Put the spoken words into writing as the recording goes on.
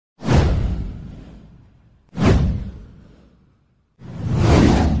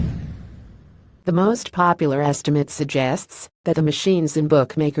The most popular estimate suggests that the machines in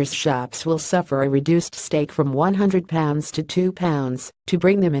bookmakers' shops will suffer a reduced stake from £100 to £2 to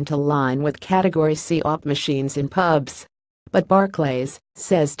bring them into line with Category C op machines in pubs. But Barclays,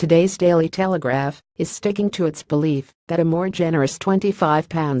 says today's Daily Telegraph, is sticking to its belief that a more generous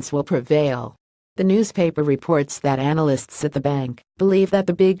 £25 will prevail. The newspaper reports that analysts at the bank believe that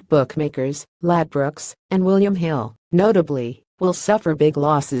the big bookmakers, Ladbrokes and William Hill, notably, will suffer big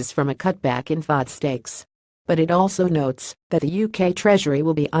losses from a cutback in FOBT stakes. But it also notes that the UK Treasury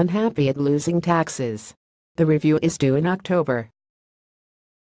will be unhappy at losing taxes. The review is due in October.